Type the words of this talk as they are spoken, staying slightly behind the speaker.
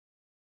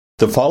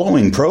The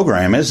following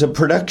program is a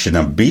production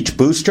of Beach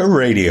Booster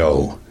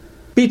Radio.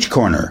 Beach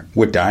Corner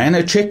with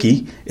Dianna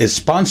Chycki is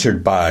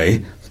sponsored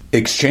by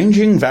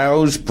Exchanging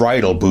Vows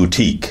Bridal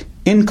Boutique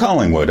in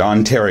Collingwood,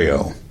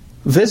 Ontario.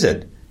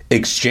 Visit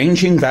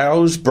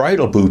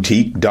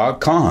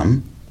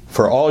exchangingvowsbridalboutique.com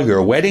for all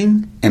your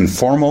wedding and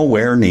formal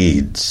wear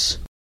needs.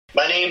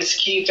 My name is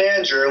Keith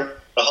Andrew,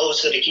 the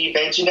host of the Keith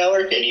Andrew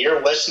Network, and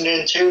you're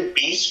listening to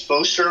Beach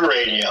Booster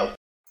Radio.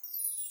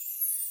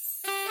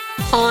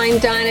 I'm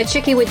Dianna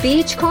Chycki with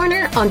Beach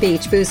Corner on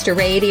Beach Booster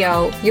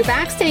Radio, your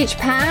backstage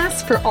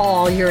pass for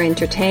all your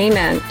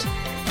entertainment.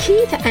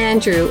 Keith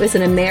Andrew is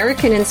an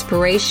American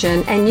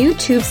inspiration and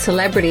YouTube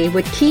celebrity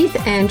with Keith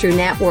Andrew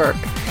Network.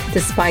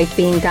 Despite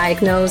being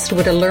diagnosed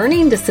with a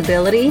learning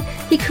disability,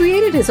 he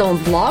created his own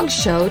blog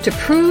show to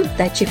prove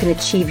that you can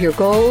achieve your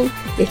goal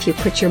if you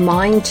put your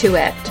mind to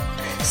it.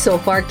 So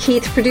far,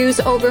 Keith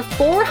produced over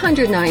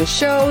 409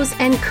 shows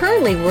and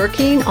currently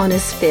working on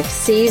his 5th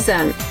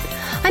season.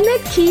 I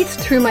met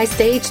Keith through my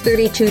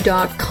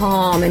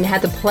Stage32.com and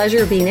had the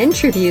pleasure of being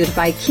interviewed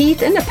by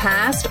Keith in the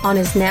past on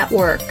his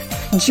network.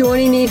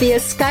 Joining me via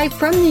Skype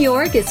from New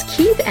York is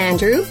Keith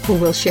Andrew, who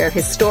will share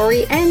his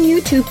story and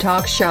YouTube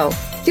talk show.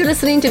 You're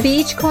listening to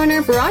Beach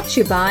Corner, brought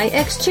to you by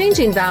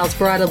Exchanging Vows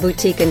Bridal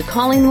Boutique in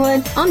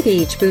Collingwood on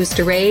Beach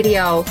Booster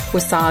Radio,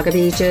 Wasaga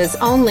Beach's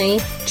only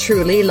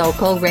truly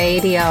local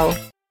radio.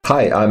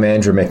 Hi, I'm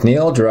Andrew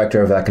McNeil,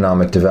 Director of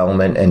Economic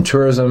Development and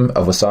Tourism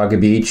of Wasaga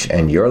Beach,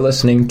 and you're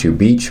listening to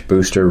Beach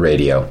Booster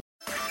Radio.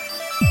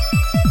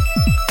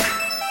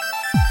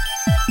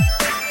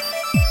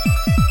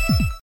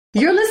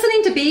 You're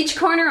listening to Beach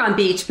Corner on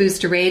Beach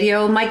Booster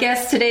Radio. My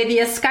guest today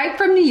via Skype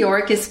from New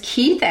York is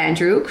Keith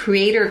Andrew,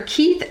 creator of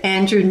Keith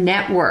Andrew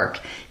Network.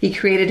 He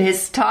created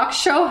his talk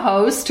show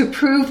host to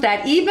prove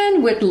that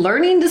even with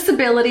learning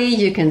disability,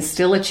 you can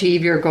still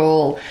achieve your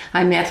goal.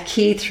 I met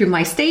Keith through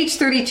my Stage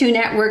 32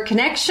 network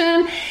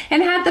connection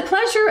and had the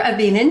pleasure of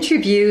being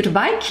interviewed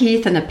by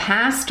Keith in the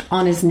past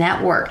on his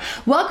network.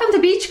 Welcome to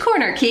Beach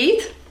Corner,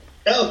 Keith.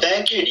 Oh,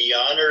 thank you. The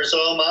honor is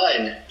all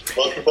mine.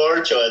 Looking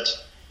forward to it.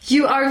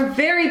 You are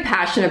very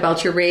passionate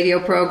about your radio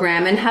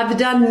program and have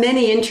done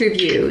many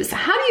interviews.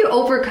 How do you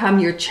overcome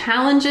your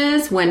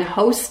challenges when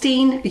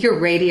hosting your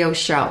radio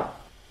show?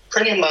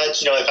 Pretty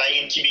much, if I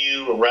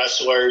interview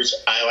wrestlers,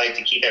 I like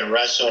to keep it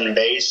wrestling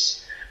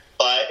based.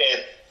 But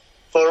if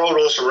for all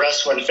those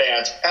wrestling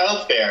fans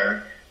out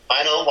there,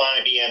 I don't want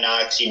to be an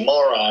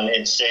oxymoron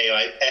and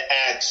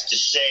ask the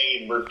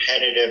same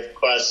repetitive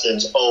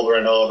questions over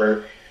and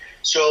over.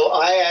 So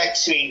I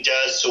actually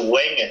just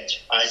wing it.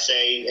 I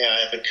say,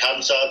 if it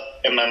comes up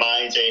in my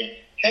mind saying,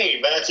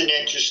 hey, that's an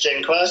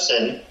interesting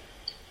question,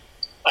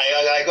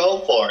 I go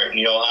for it.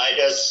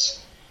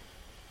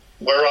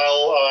 We're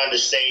all on the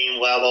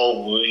same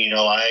level.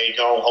 I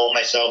don't hold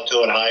myself to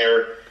a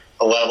higher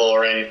level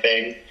or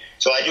anything.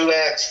 So I do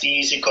ask the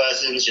easy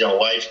questions,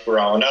 life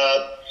growing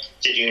up,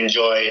 did you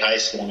enjoy high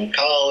school and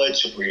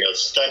college, were you a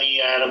study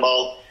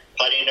animal,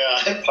 party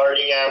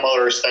animal,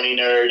 or study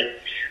nerd?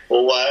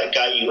 Well, what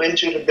got you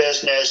into the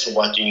business?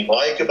 What do you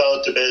like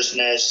about the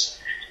business?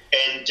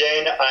 And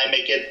then I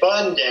make it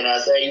fun. Then I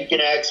say, you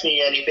can ask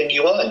me anything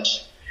you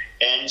want.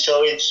 And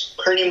so it's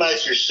pretty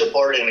much you're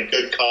supporting a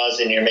good cause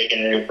and you're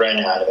making a new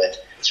friend out of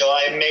it. So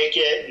I make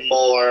it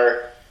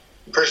more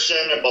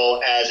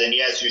presentable as in,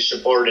 yes, you're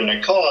supporting a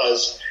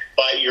cause,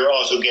 but you're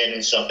also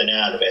getting something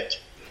out of it.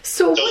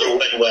 So those are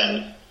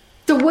win-win.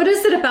 So what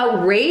is it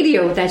about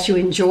radio that you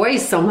enjoy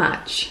so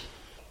much?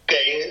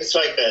 Okay, it's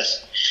like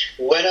this.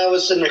 When I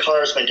was in the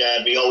car with my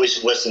dad, we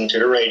always listened to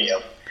the radio.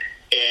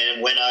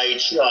 And when I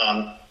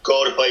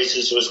go to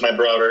places with my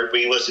brother,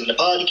 we listen to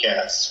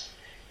podcasts.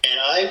 And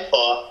I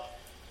thought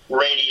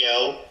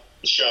radio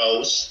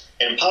shows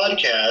and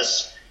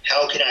podcasts,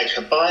 how can I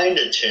combine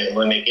the two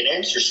and make it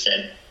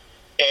interesting?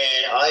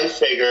 And I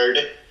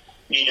figured,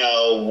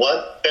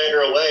 what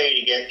better way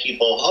to get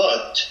people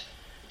hooked?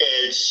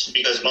 It's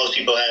because most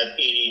people have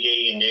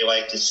ADD and they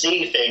like to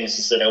see things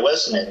instead of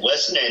listening.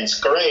 Listening's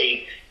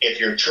great if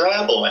you're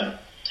traveling,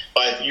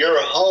 but if you're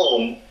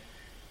home,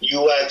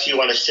 you actually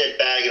want to sit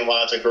back and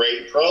watch a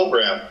great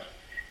program,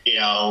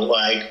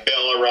 like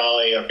Bill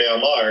O'Reilly or Bill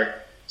Maher.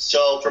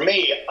 So for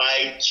me,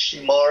 I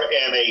more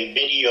am a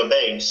video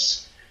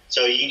base,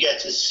 so you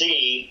get to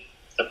see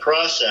the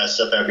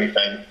process of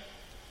everything.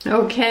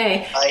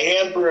 Okay. I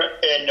am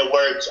in the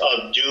works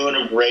of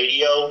doing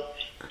radio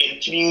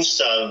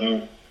interviews,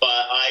 but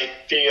I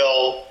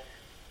feel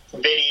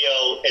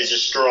video is a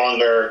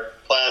stronger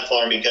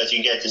platform because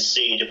you get to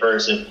see the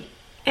person.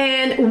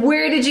 And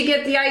where did you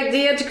get the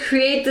idea to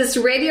create this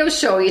radio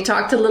show? You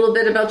talked a little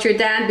bit about your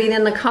dad being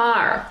in the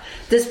car.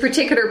 This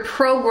particular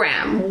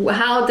program,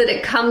 how did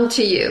it come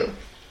to you?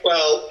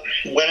 Well,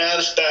 when I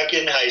was back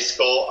in high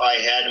school, I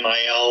had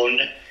my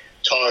own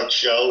talk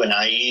show, and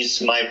I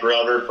used my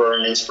brother for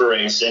an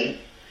inspiration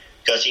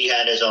because he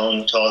had his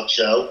own talk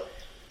show.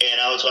 And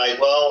I was like,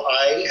 well,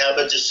 I have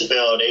a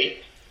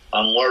disability.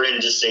 I'm learning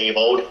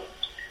disabled.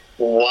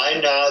 Why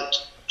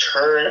not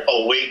turn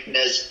a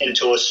weakness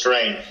into a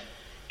strength?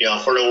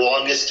 For the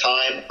longest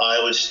time, I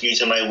was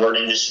using my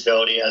learning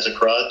disability as a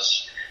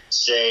crutch,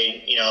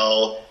 saying,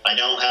 I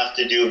don't have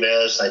to do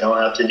this, I don't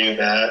have to do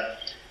that.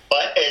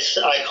 But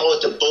I call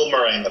it the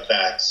boomerang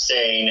effect,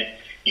 saying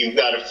you've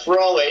got to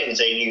throw it and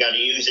saying you got to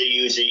use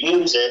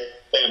it.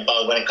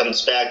 But when it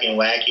comes back and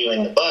whack you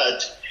in the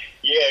butt,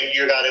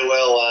 you got to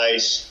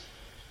realize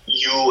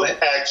you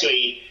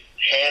actually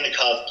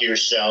handcuffed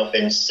yourself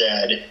and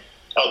said,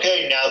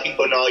 okay, now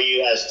people know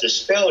you as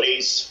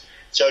disabilities,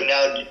 so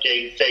now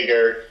they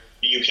figure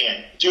you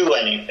can't do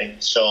anything.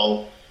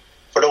 So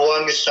for the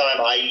longest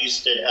time, I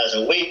used it as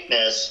a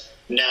weakness.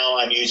 Now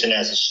I'm using it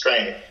as a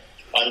strength.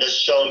 I'm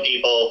just showing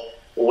people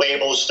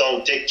labels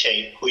don't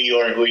dictate who you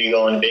are and who you're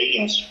going to be,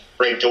 and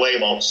break the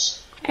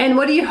labels. And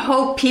what do you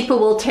hope people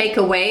will take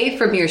away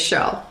from your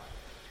show?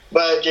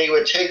 But they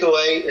would take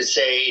away and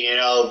say,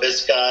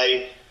 this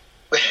guy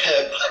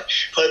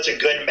puts a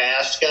good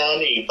mask on,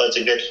 he puts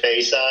a good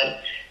face on,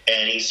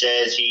 and he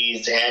says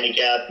he's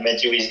handicapped,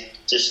 mentally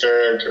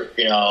disturbed,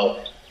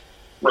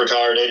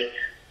 retarded.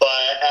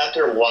 But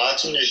after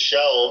watching the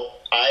show,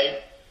 I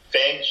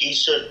think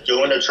he's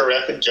doing a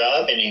terrific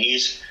job, and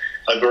he's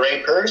a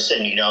great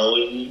person.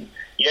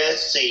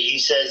 Yes, he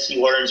says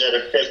he learns at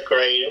a fifth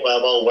grade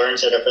level,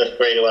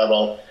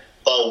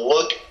 but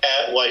look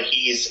at what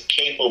he's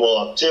capable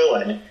of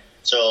doing.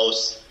 So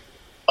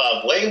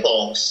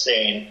labels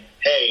saying,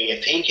 hey,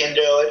 if he can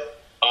do it,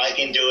 I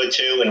can do it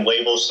too, and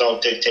labels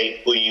don't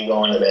dictate who you're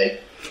going to be.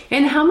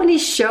 And how many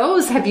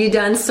shows have you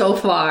done so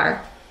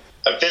far?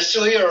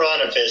 Officially or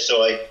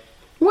unofficially?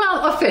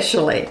 Well,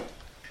 officially.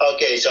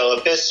 Okay, so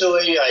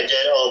officially I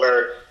did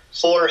over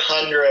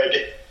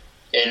 409,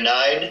 and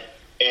I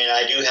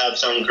do have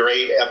some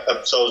great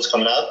episodes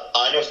coming up.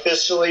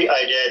 Unofficially,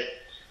 I did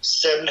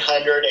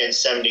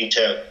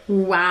 772.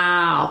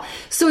 Wow.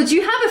 So do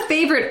you have a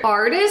favorite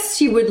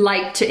artist you would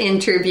like to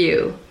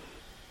interview?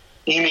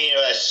 You mean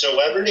a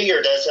celebrity,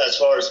 or just as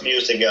far as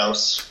music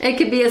goes? It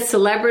could be a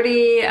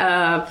celebrity,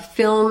 a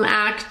film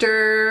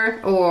actor,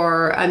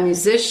 or a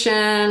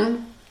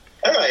musician.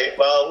 All right.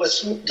 Well,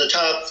 what's the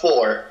top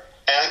 4?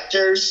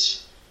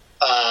 Actors,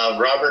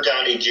 Robert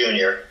Downey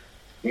Jr.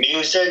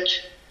 Music,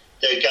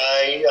 the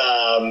guy,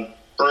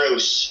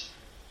 Bruce,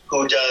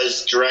 who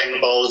does Dragon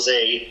Ball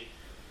Z.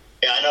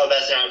 Yeah, I know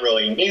that's not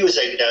really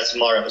music, that's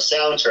more of a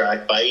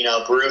soundtrack, but,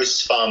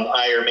 Bruce from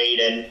Iron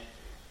Maiden.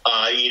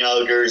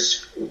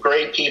 There's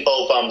great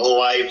people from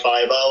Hawaii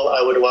Five-0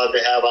 I would love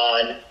to have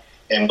on,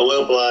 and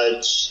Blue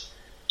Bloods.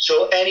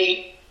 So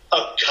any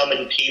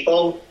upcoming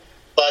people,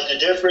 but the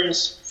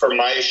difference for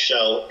my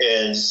show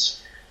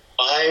is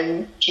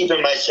I'm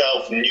keeping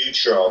myself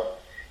neutral.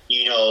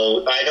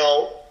 I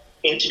don't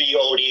interview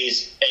all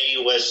these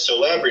A-list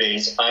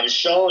celebrities. I'm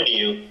showing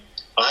you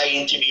I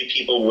interview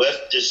people with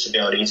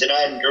disabilities, and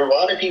there are a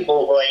lot of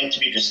people who I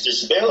interview with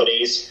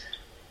disabilities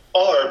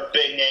are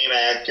big-name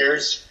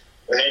actors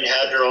and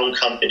have their own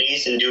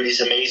companies and do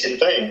these amazing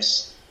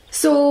things.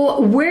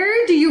 So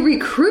where do you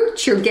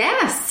recruit your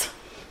guests?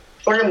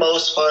 For the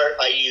most part,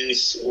 I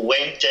use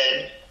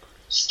LinkedIn,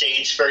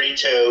 Stage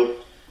 32,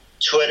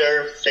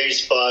 Twitter,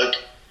 Facebook.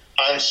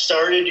 I'm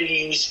starting to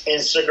use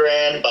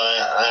Instagram,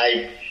 but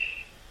it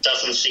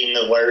doesn't seem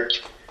to work.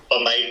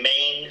 But my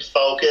main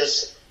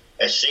focus,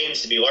 it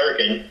seems to be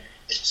working,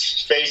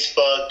 is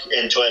Facebook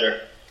and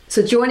Twitter.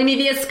 So joining me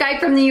via Skype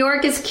from New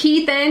York is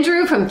Keith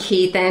Andrew from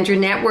Keith Andrew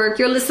Network.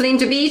 You're listening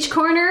to Beach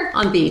Corner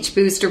on Beach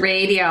Booster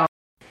Radio.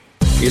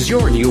 Is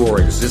your new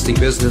or existing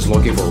business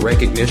looking for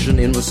recognition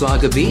in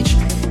Wasaga Beach?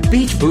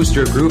 Beach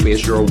Booster Group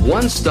is your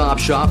one-stop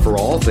shop for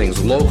all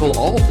things local,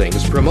 all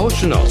things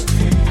promotional.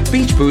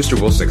 Beach Booster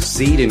will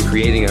succeed in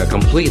creating a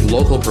complete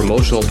local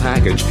promotional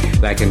package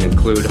that can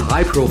include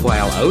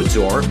high-profile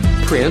outdoor,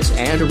 print,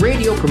 and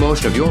radio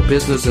promotion of your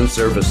business and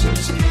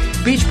services.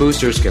 Beach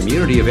Booster's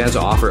community events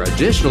offer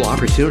additional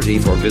opportunity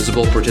for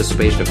visible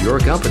participation of your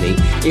company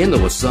in the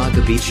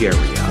Wasaga Beach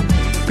area.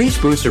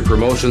 Beach Booster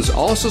Promotions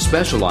also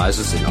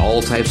specializes in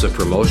all types of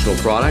promotional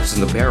products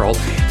and apparel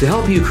to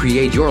help you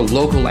create your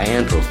local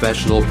and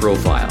professional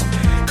profile.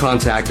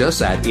 Contact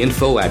us at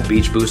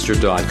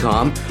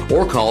info@beachbooster.com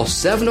or call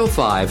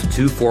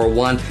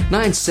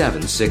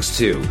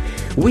 705-241-9762.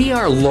 We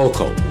are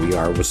local. We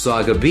are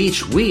Wasaga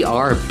Beach. We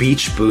are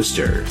Beach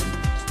Booster.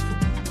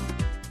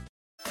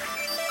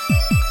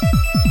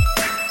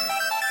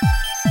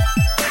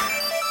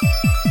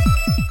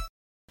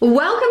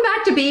 Welcome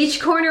back to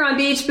Beach Corner on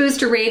Beach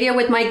Booster Radio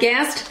with my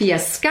guest via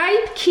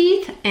Skype,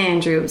 Keith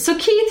Andrew. So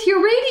Keith,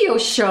 your radio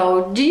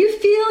show, do you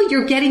feel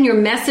you're getting your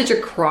message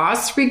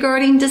across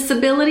regarding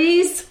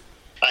disabilities?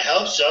 I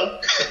hope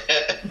so.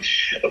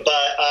 But,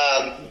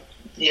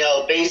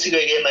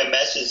 basically getting my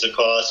message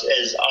across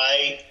is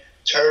I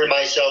turn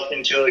myself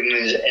into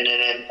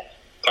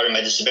part of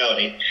my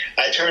disability.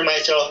 I turn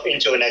myself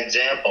into an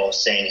example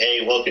saying,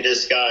 hey, look at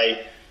this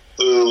guy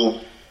who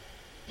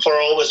for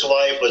all his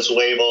life was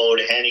labeled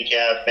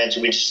handicapped,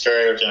 mentally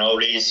disturbed, and all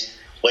these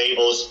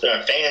labels,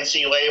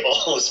 fancy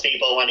labels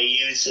people want to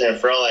use and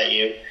throw at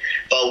you.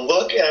 But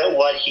look at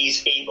what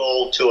he's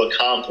able to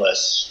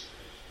accomplish.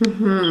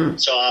 Mm-hmm.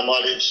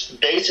 So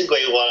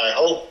basically what I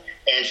hope,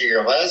 answer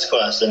your last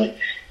question,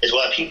 is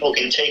what people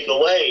can take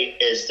away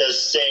is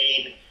just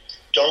saying,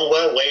 don't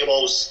let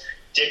labels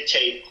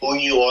dictate who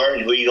you are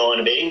and who you're going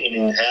to be,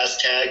 and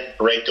hashtag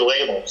break the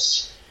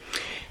labels.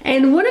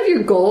 And one of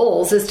your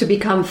goals is to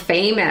become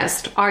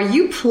famous. Are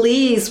you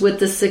pleased with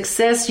the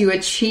success you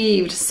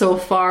achieved so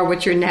far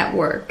with your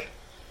network?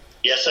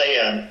 Yes, I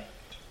am.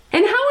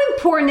 And how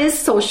important is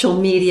social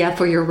media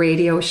for your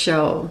radio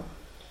show?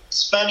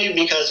 It's funny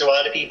because a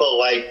lot of people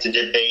like to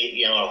debate,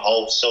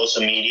 whole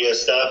social media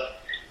stuff.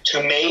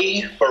 To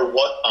me, for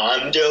what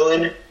I'm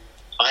doing,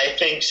 I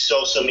think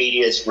social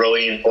media is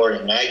really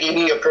important. And I give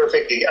you a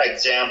perfect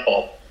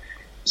example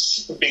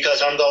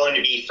because I'm going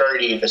to be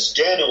 30 this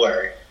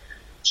January.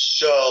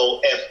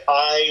 So if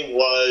I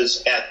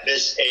was at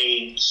this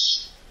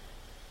age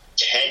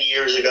 10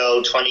 years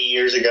ago, 20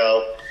 years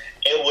ago,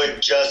 it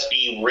would just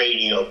be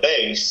radio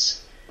based.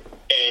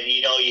 And,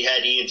 you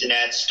had the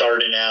internet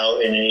starting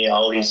out and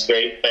all these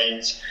great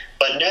things.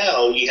 But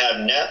now you have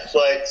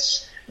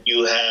Netflix,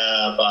 you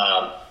have,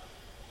 I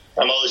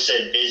almost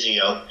said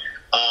Vizio,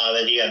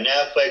 and you have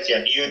Netflix, you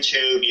have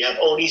YouTube, you have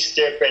all these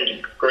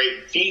different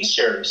great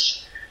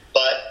features.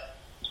 But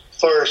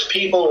for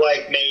people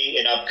like me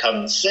and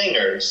upcoming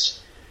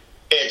singers,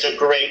 it's a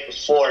great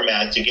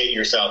format to get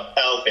yourself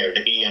out there,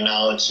 to be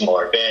acknowledged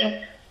more.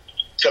 And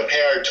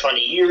compared 20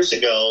 years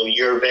ago,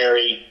 you're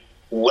very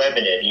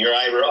limited. You're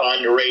either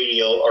on the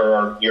radio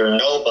or you're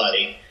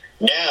nobody.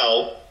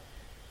 Now,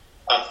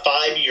 a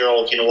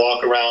 5-year-old can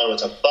walk around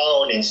with a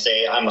phone and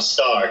say, I'm a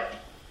star.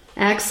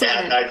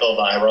 Excellent. That go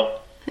viral.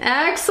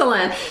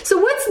 Excellent. So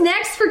what's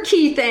next for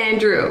Keith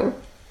Andrew?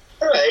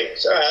 All right.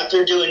 So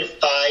after doing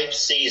 5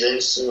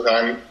 seasons,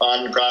 I'm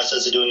on the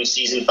process of doing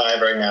season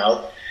 5 right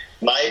now.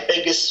 My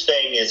biggest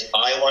thing is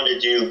I want to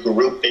do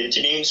group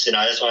interviews, and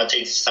I just want to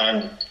take this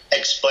time to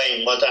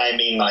explain what I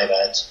mean by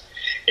that.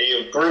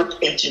 Group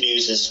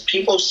interviews is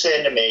people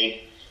saying to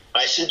me,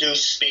 I should do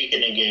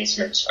speaking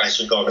engagements. I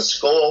should go to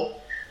school.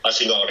 I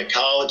should go to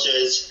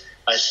colleges.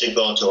 I should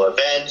go to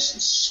events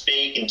and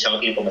speak and tell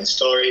people my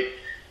story.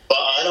 But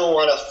I don't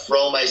want to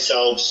throw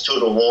myself to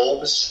the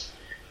wolves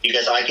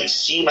because I can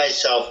see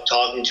myself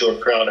talking to a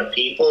crowd of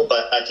people,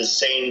 but at the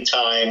same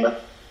time,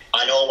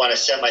 I don't want to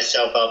set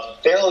myself up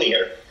for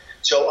failure.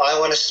 So I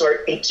want to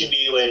start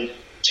interviewing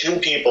 2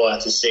 people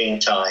at the same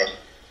time,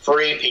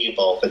 3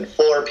 people, then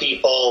 4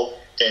 people,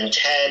 then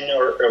 10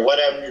 or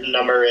whatever the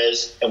number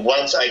is. And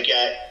once I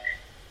get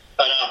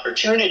an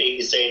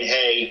opportunity saying,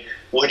 hey,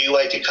 would you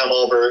like to come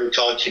over and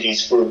talk to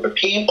these group of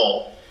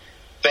people?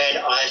 Then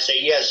I say,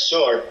 yes,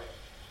 sure.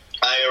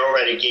 I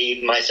already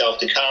gave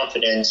myself the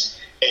confidence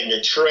and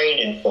the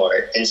training for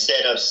it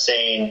instead of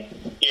saying,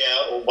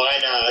 yeah, why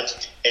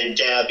not? And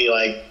then I'd be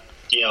like,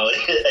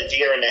 a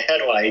deer in the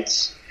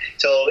headlights.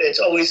 So it's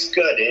always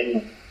good.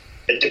 And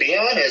to be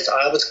honest,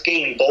 I was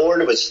getting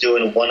bored with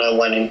doing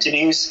one-on-one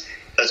interviews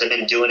because I've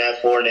been doing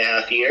that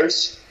 4.5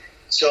 years.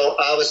 So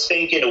I was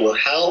thinking, well,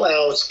 how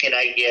else can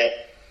I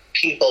get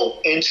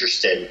people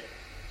interested?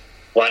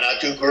 Why not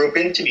do group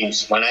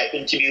interviews? Why not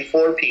interview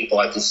 4 people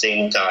at the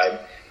same time?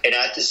 And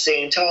at the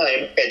same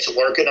time, it's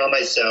working on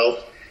myself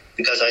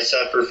because I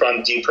suffer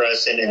from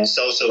depression and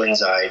social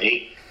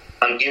anxiety.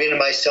 I'm giving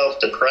myself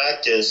the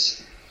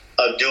practice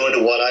of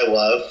doing what I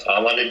love. I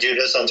want to do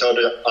this until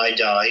I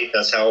die.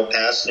 That's how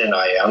passionate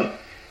I am.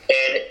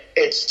 And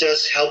it's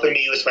just helping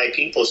me with my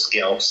people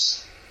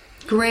skills.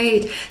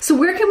 Great. So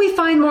where can we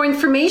find more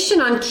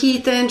information on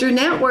Keith Andrew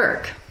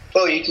Network?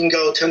 Well, you can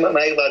go to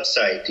my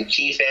website,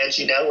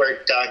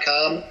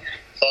 keithandrewnetwork.com.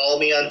 Follow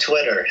me on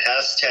Twitter,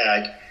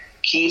 hashtag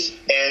Keith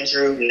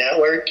Andrew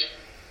Network,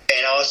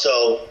 and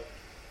also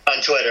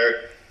on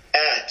Twitter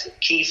at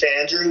Keith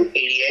Andrew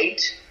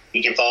 88.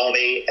 You can follow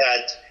me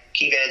at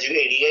Keith Andrew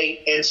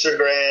 88.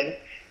 Instagram,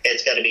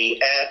 it's got to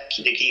be at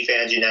the Keith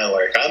Andrew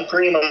Network. I'm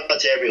pretty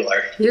much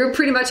everywhere. You're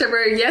pretty much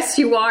everywhere. Yes,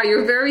 you are.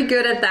 You're very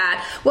good at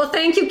that. Well,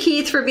 thank you,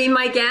 Keith, for being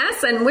my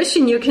guest, and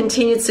wishing you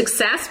continued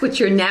success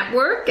with your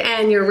network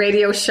and your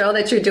radio show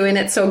that you're doing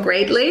it so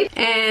greatly,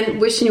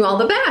 and wishing you all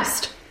the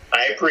best.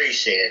 I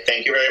appreciate it.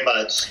 Thank you very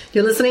much.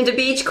 You're listening to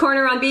Beach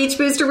Corner on Beach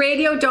Booster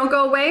Radio. Don't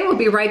go away. We'll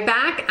be right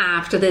back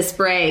after this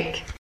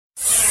break.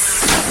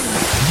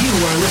 You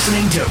are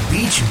listening to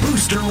Beach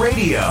Booster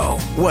Radio,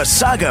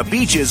 Wasaga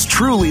Beach's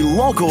truly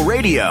local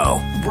radio,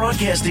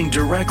 broadcasting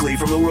directly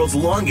from the world's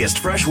longest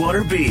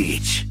freshwater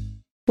beach.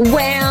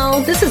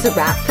 Well, this is a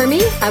wrap for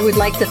me. I would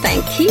like to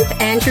thank Keith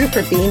Andrew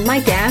for being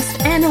my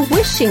guest and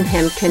wishing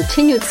him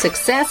continued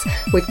success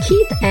with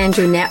Keith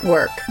Andrew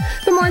Network.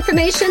 For more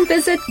information,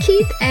 visit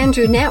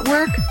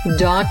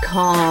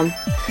keithandrewnetwork.com.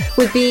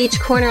 With Beach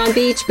Corner on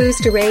Beach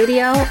Booster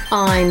Radio,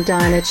 I'm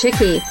Donna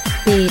Chycki.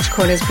 Beach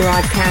Corner's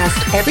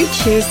broadcast every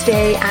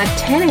Tuesday at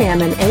 10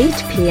 a.m. and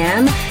 8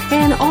 p.m.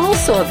 and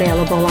also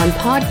available on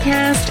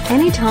podcast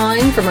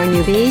anytime from our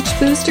new Beach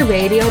Booster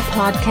Radio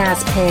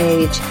podcast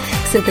page.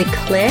 Simply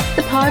click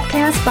the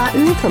podcast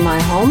button from my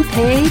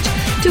homepage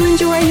to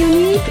enjoy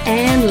unique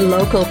and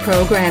local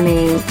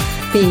programming.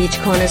 Beach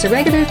Corner is a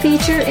regular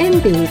feature in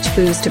Beach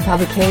Booster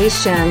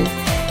publication.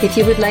 If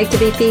you would like to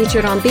be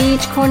featured on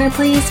Beach Corner,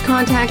 please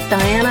contact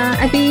Dianna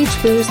at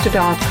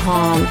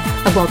beachbooster.com.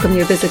 I welcome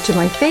your visit to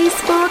my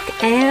Facebook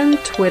and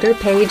Twitter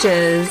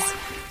pages.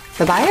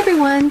 Bye-bye,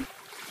 everyone.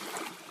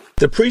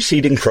 The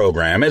preceding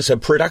program is a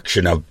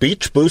production of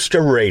Beach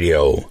Booster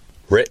Radio.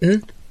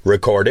 Written,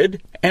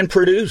 recorded, and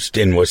produced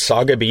in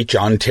Wasaga Beach,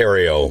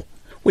 Ontario.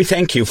 We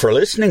thank you for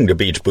listening to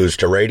Beach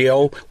Booster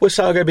Radio,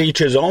 Wasaga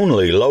Beach's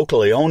only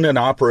locally owned and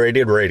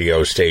operated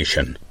radio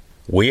station.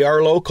 We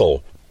are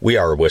local. We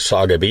are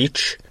Wasaga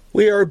Beach.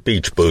 We are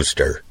Beach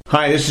Booster.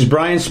 Hi, this is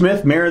Brian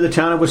Smith, Mayor of the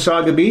town of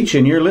Wasaga Beach,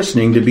 and you're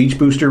listening to Beach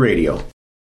Booster Radio.